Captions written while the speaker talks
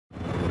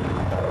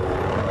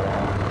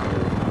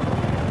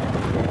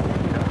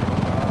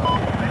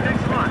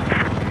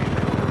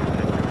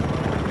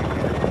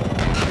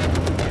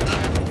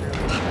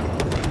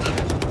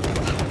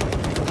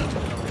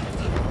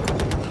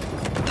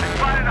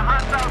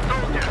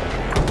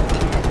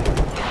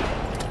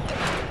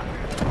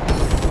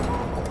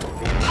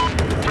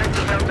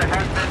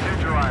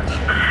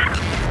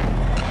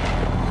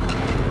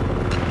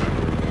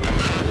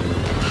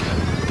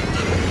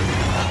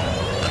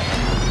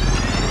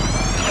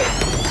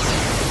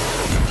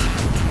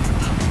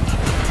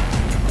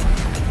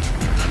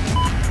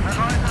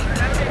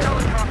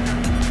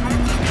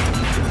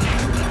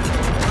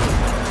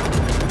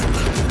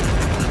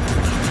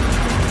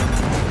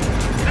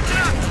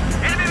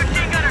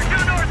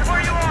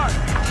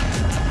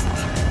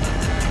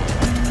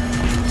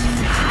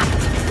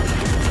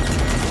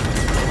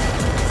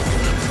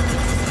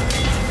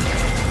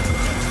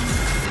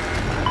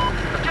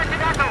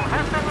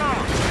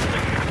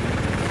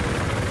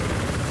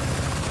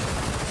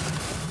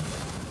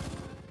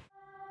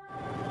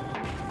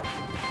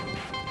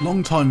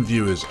Long-time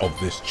viewers of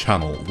this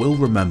channel will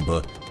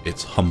remember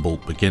its humble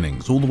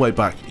beginnings, all the way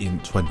back in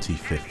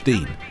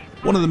 2015.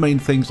 One of the main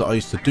things that I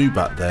used to do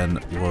back then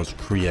was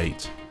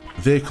create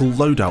vehicle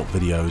loadout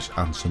videos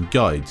and some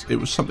guides. It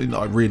was something that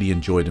I really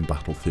enjoyed in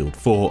Battlefield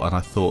 4, and I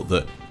thought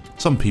that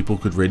some people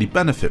could really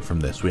benefit from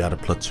this. We had a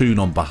platoon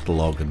on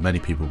Battlelog, and many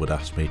people would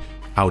ask me,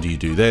 how do you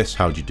do this?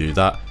 How do you do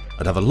that?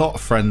 I'd have a lot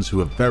of friends who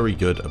were very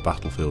good at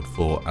Battlefield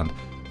 4, and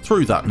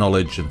through that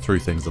knowledge and through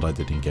things that I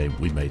did in game,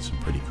 we made some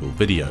pretty cool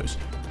videos.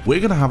 We're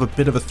going to have a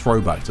bit of a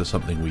throwback to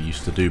something we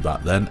used to do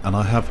back then, and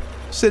I have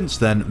since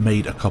then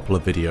made a couple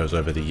of videos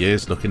over the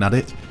years looking at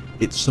it.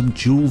 It's some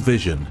dual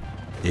vision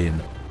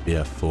in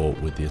BF4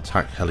 with the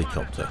attack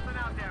helicopter.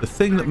 The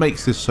thing that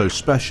makes this so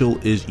special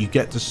is you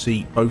get to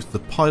see both the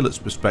pilot's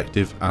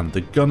perspective and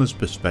the gunner's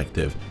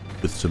perspective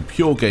with some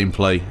pure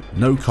gameplay,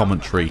 no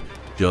commentary,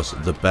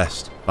 just the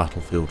best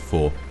Battlefield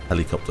 4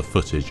 helicopter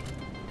footage.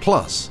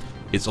 Plus,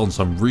 it's on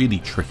some really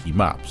tricky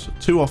maps.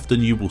 Too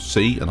often you will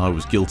see, and I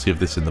was guilty of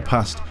this in the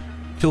past,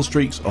 kill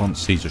streaks on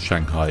Seas of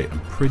Shanghai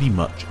and pretty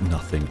much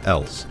nothing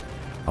else.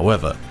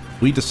 However,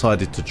 we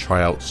decided to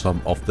try out some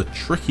of the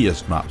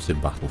trickiest maps in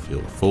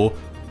Battlefield 4,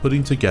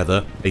 putting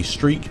together a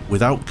streak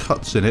without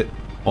cuts in it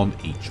on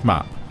each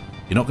map.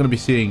 You're not going to be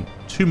seeing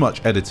too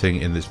much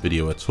editing in this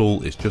video at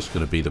all. It's just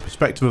going to be the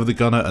perspective of the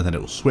gunner, and then it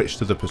will switch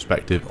to the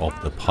perspective of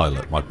the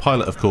pilot. My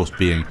pilot, of course,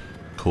 being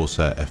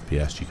Corsair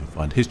FPS. You can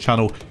find his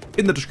channel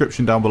in the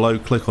description down below.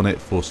 Click on it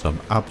for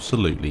some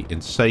absolutely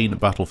insane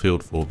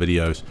Battlefield 4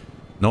 videos.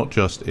 Not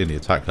just in the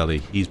attack heli,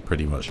 he's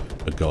pretty much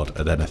a god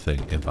at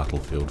anything in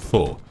Battlefield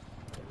 4.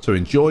 So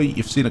enjoy.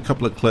 You've seen a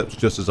couple of clips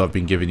just as I've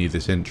been giving you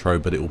this intro,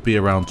 but it will be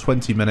around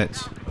 20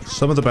 minutes of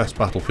some of the best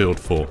Battlefield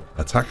 4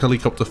 attack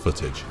helicopter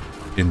footage.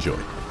 Enjoy.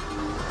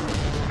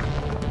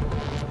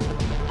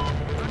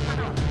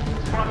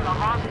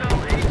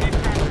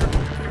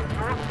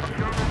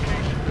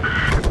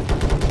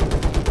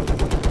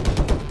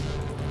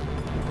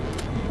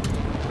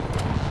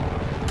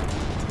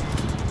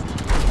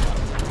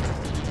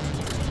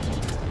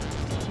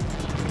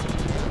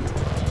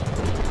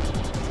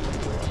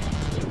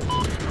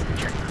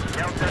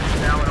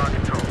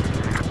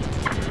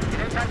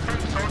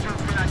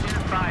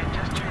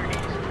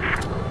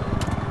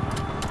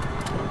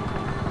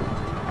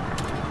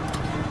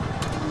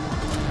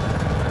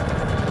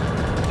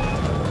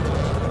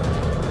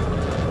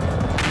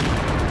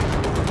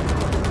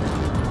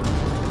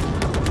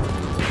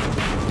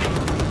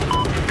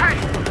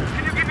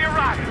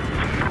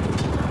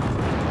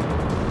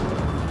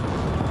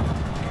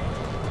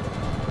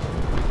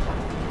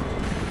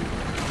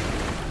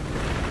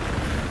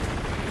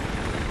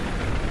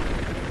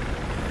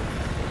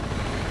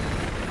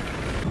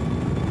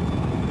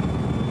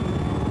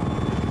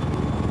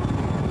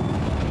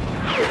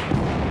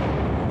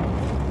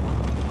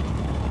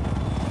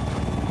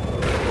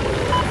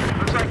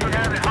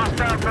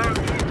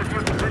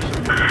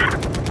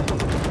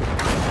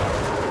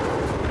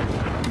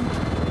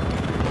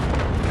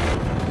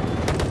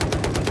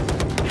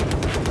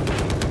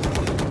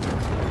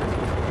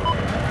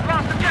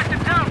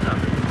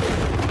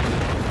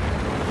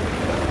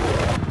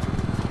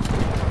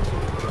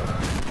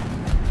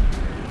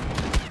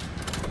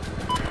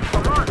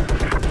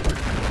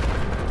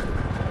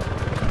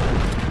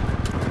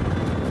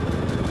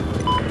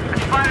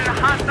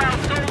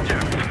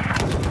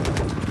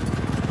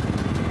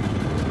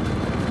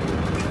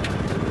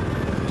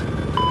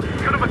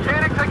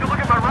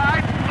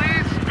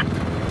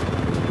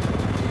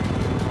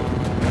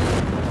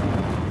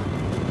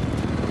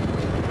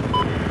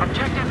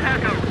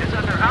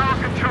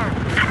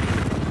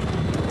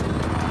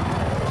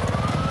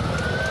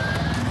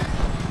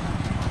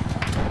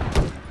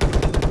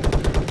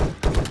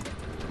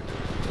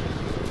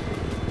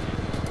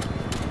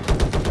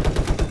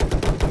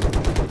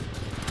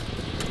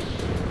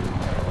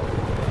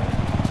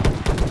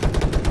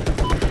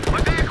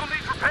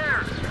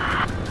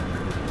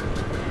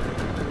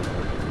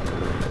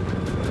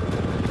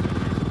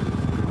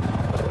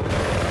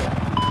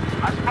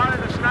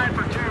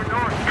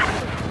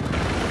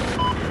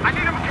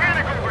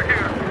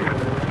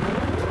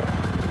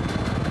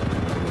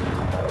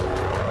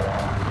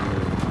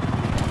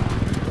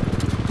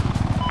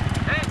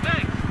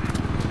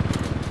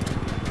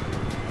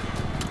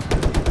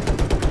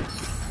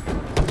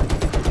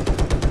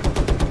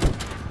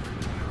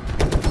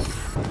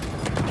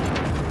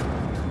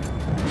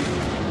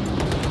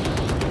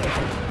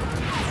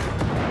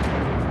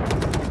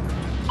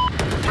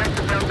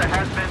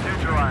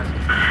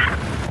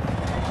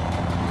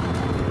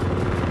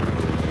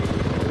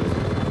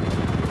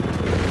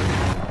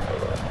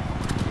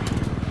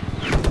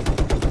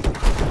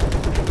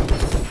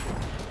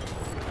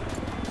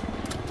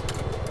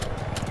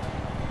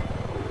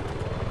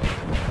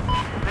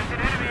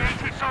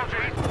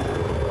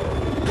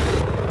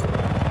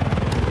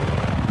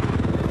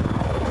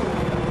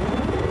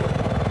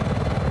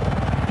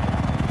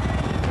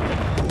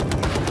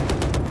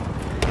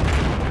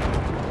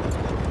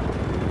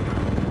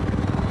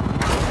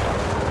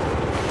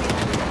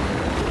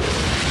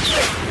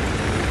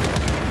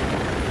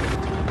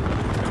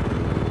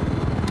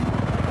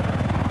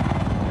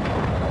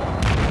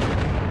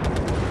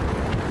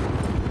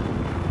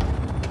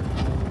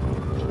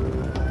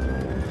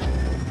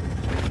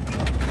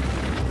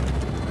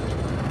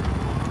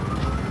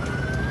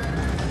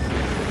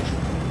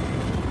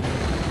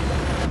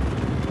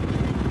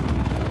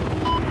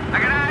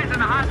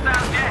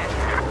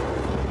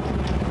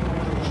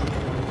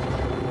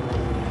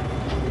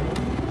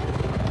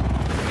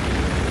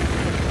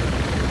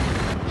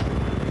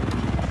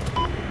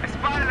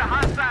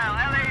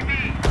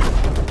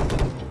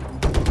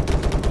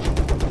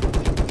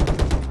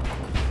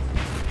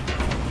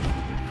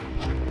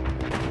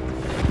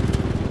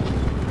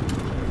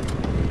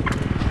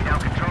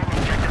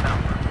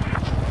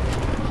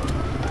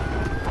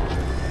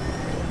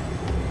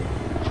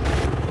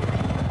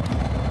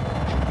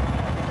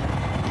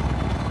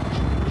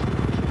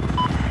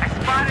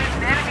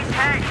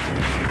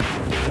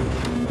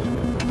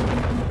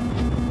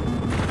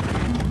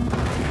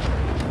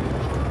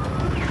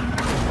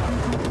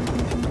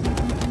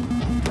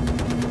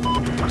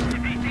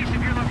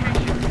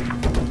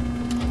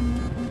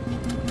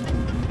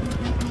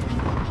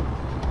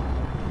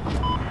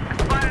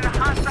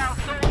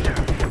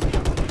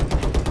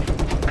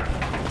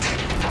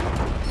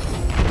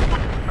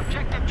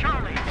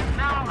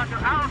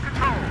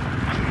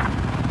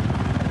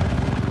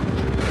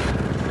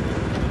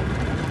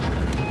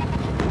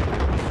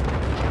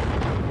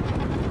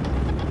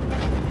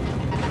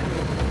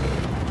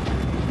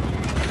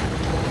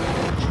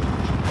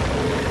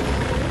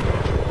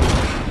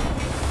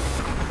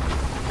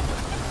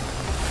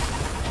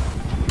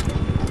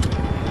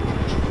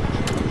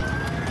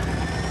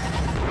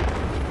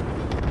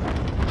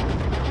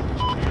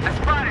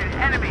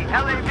 enemy,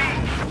 LAV.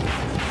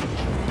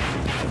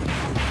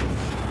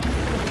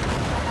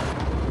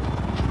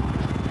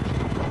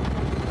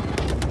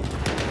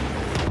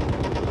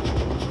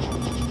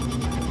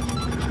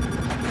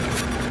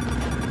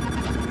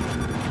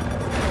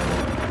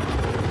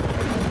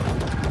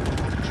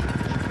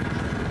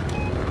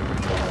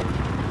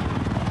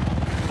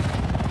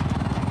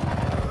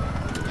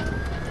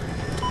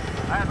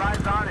 I have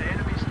eyes on an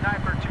enemy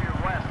sniper to your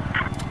west.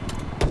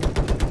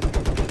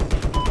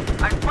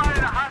 I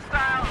spotted a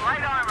hostile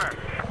light armor.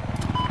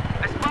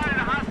 I spotted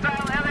a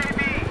hostile LAV.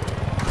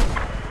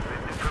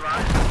 Been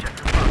neutralized. Check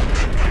your phone.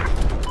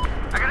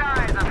 I got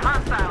eyes on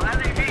hostile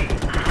LAV.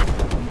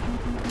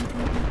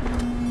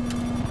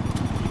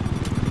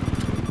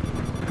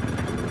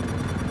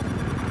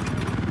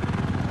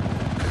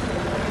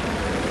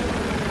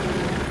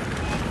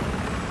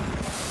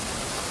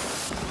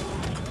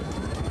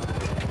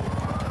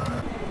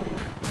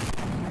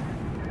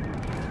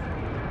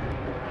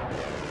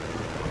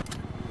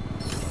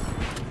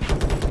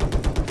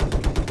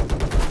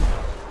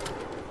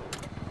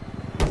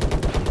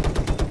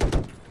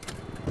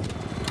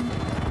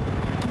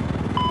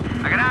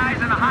 I got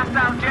eyes on a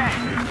hostile jet.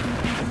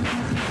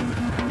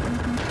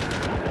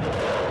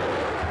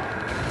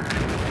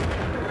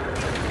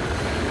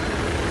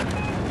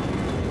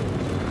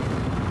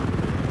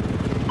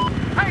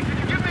 Hey, can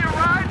you give me a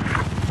ride?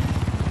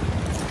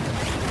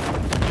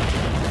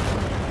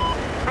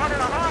 Spotted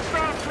a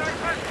hostile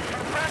sniper.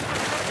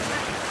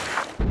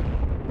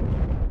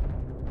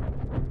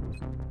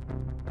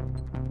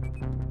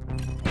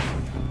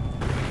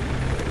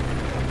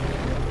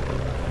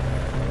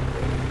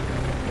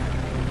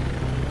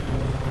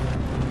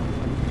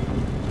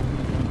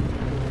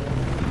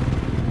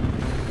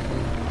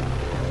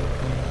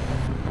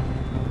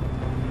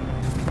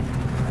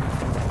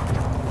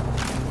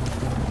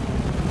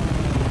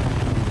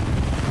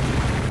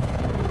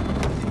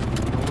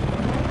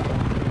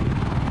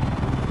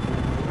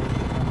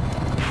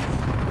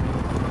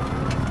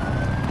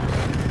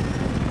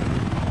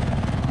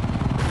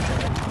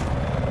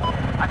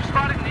 I've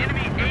spotted an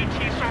enemy AT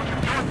soldier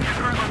north of your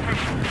current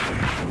location.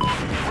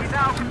 We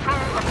now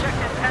control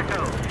objective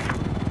Echo.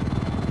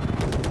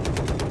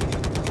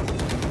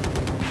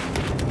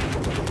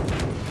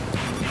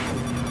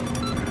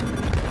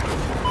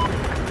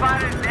 I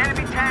spotted an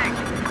enemy tank.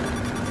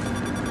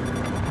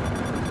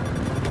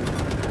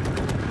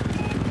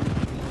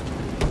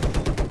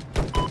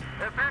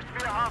 There appears to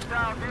be a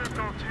hostile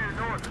vehicle to your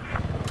north.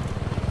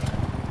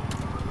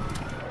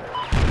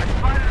 I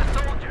spotted a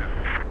soldier.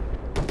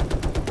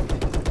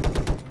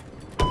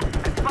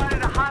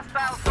 Spotted a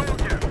hostile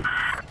soldier.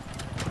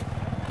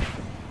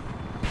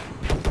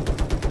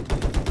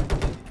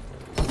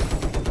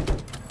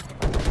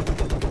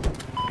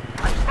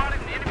 I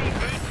spotted an enemy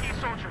AT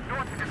soldier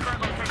north of your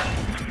current location.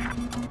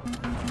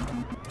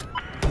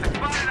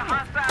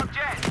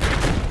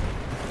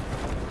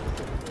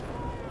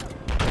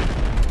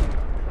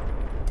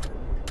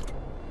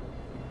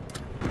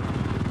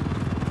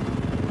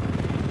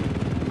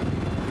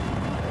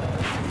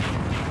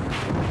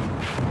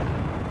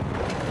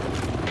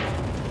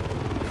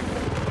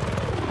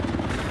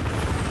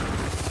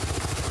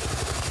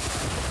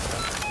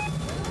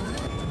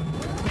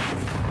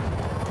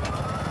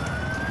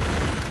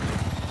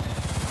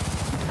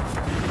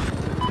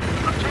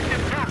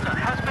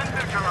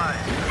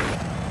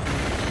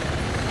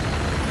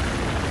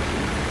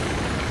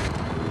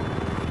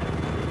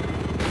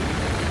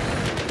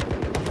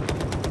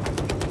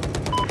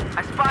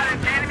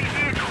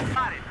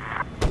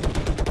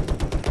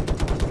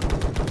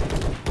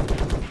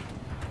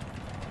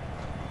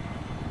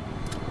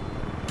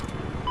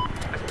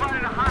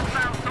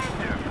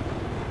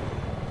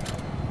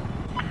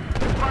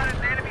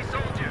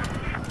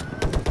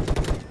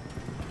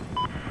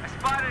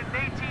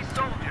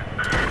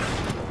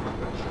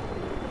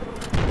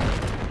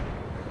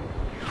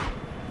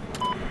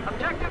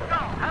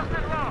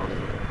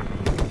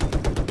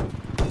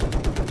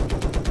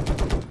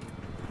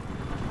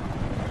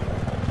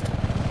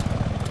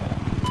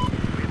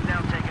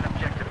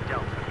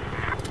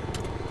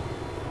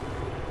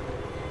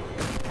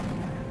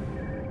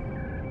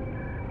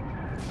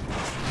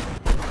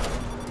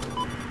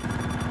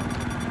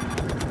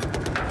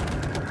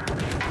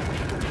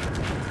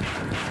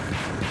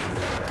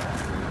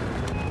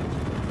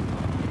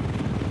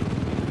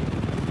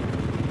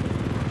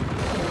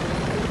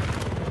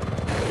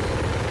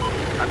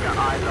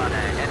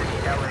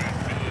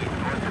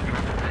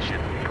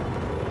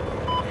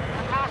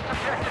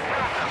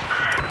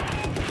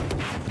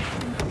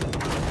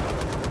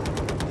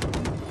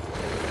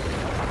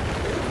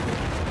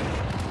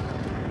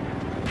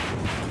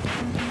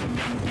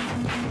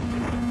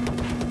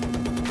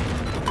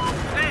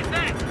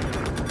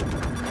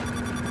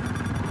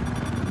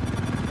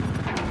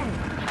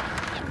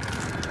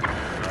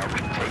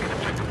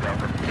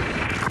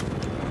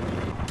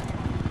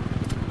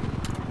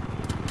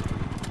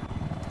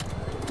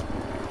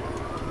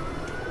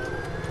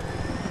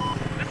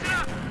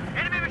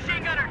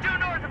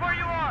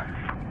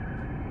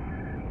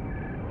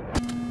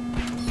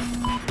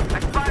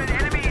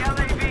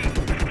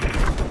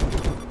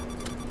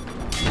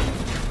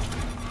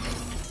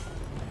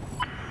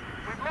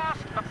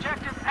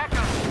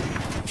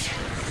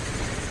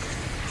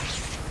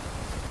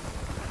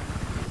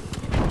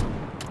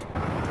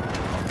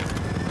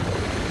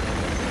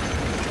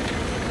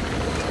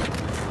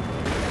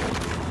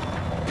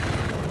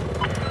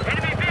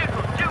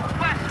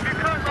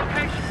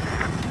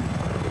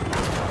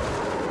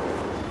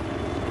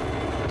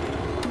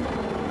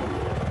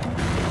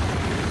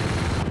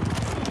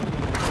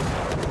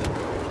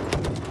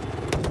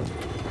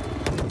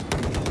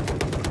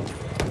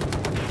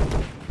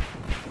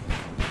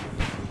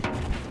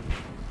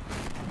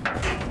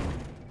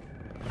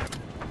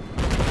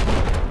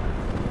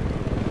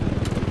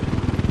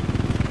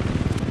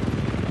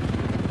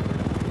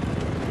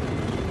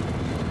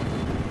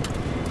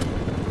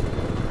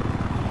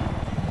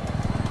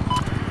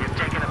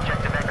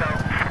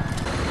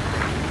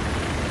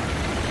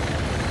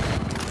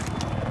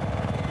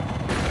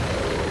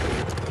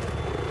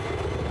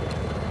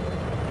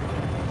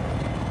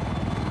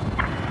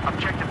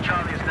 Objective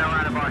Charlie is now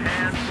out of our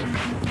hands.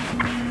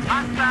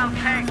 Hostile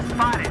tank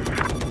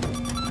spotted.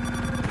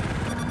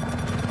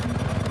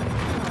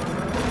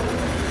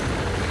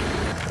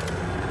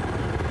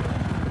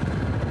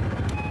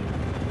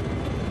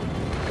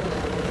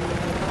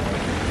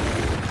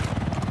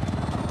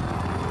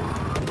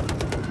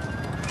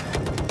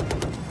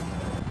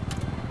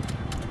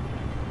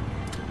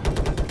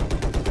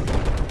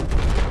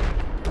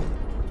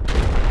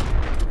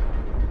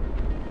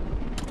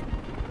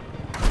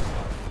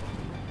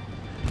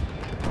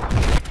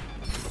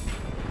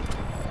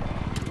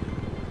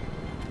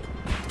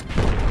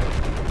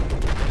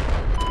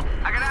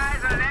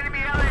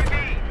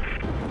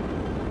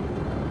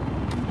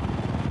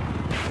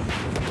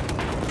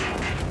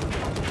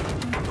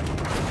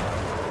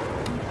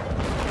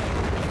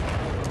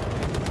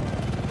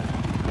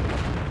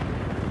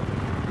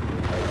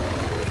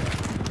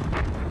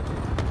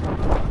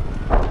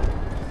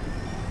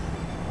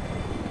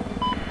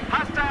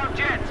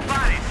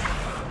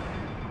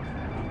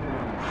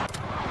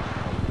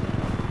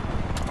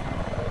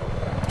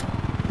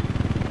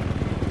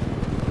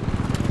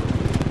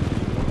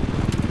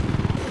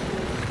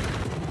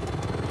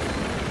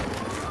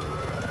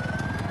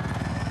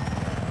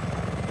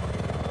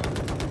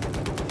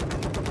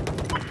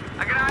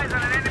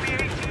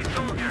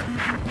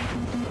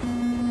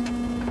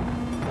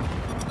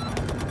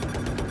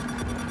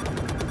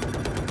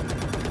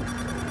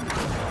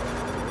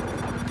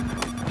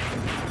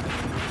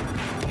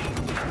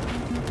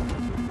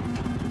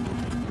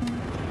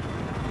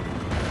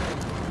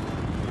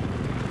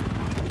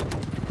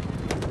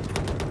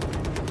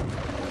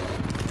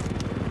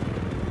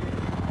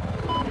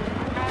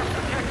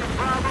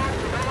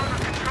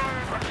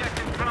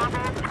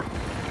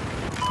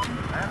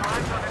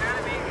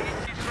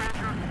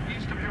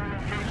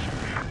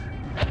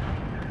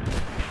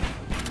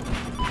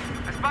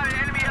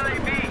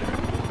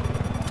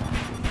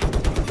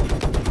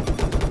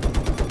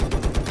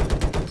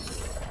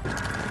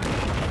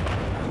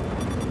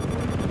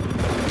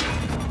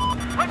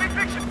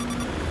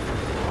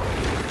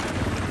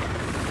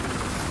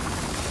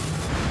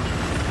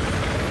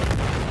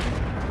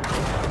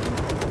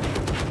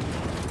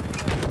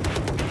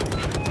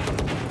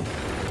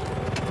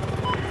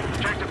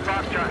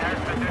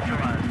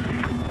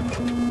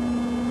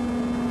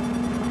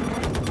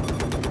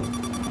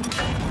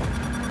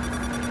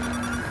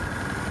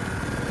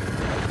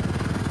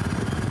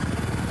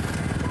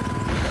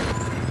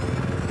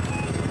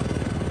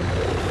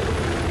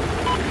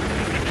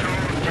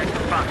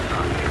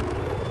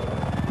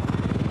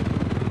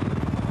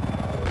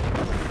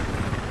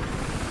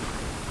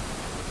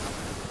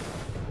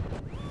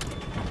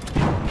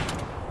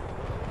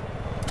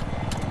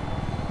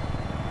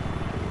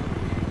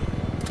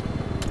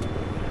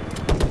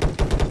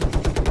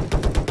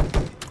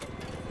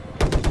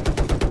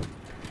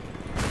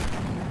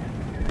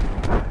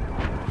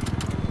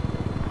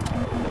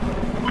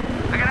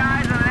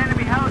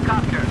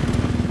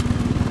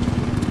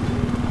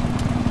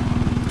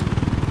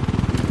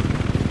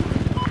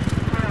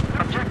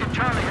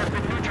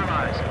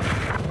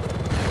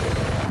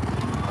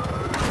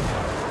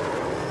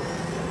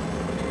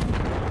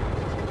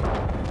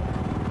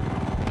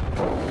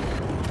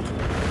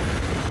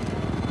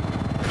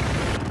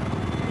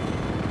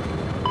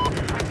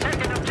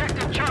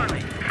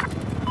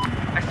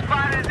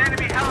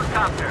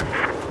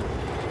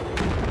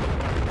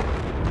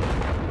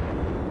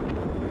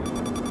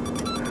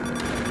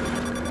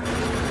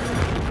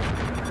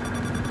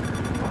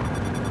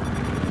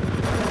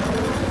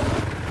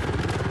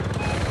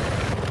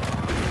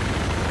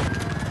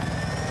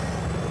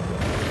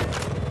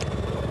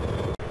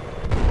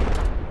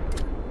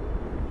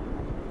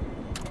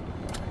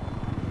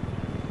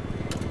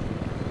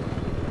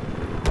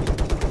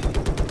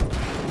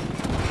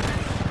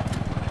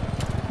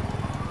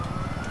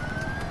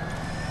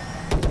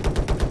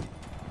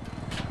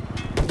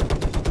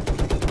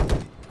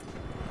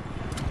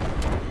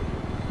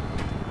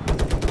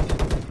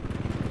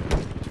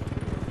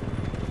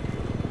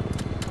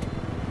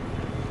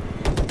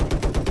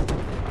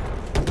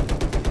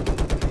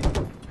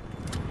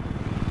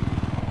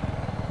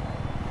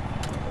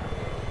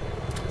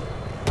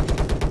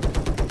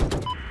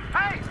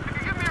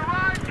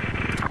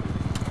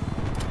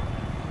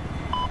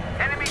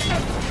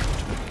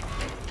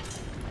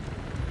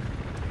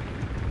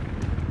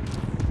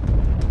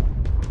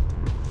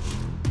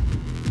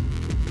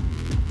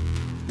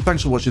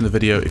 Thanks for watching the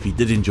video. If you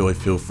did enjoy,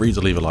 feel free to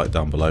leave a like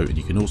down below, and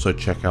you can also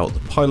check out the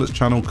pilot's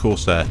channel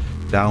Corsair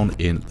down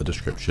in the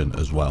description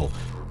as well.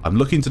 I'm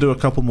looking to do a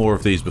couple more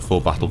of these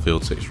before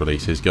Battlefield 6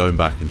 releases, going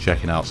back and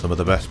checking out some of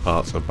the best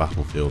parts of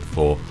Battlefield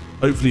 4.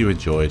 Hopefully you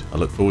enjoyed. I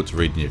look forward to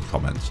reading your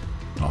comments,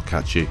 and I'll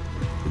catch you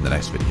in the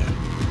next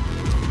video.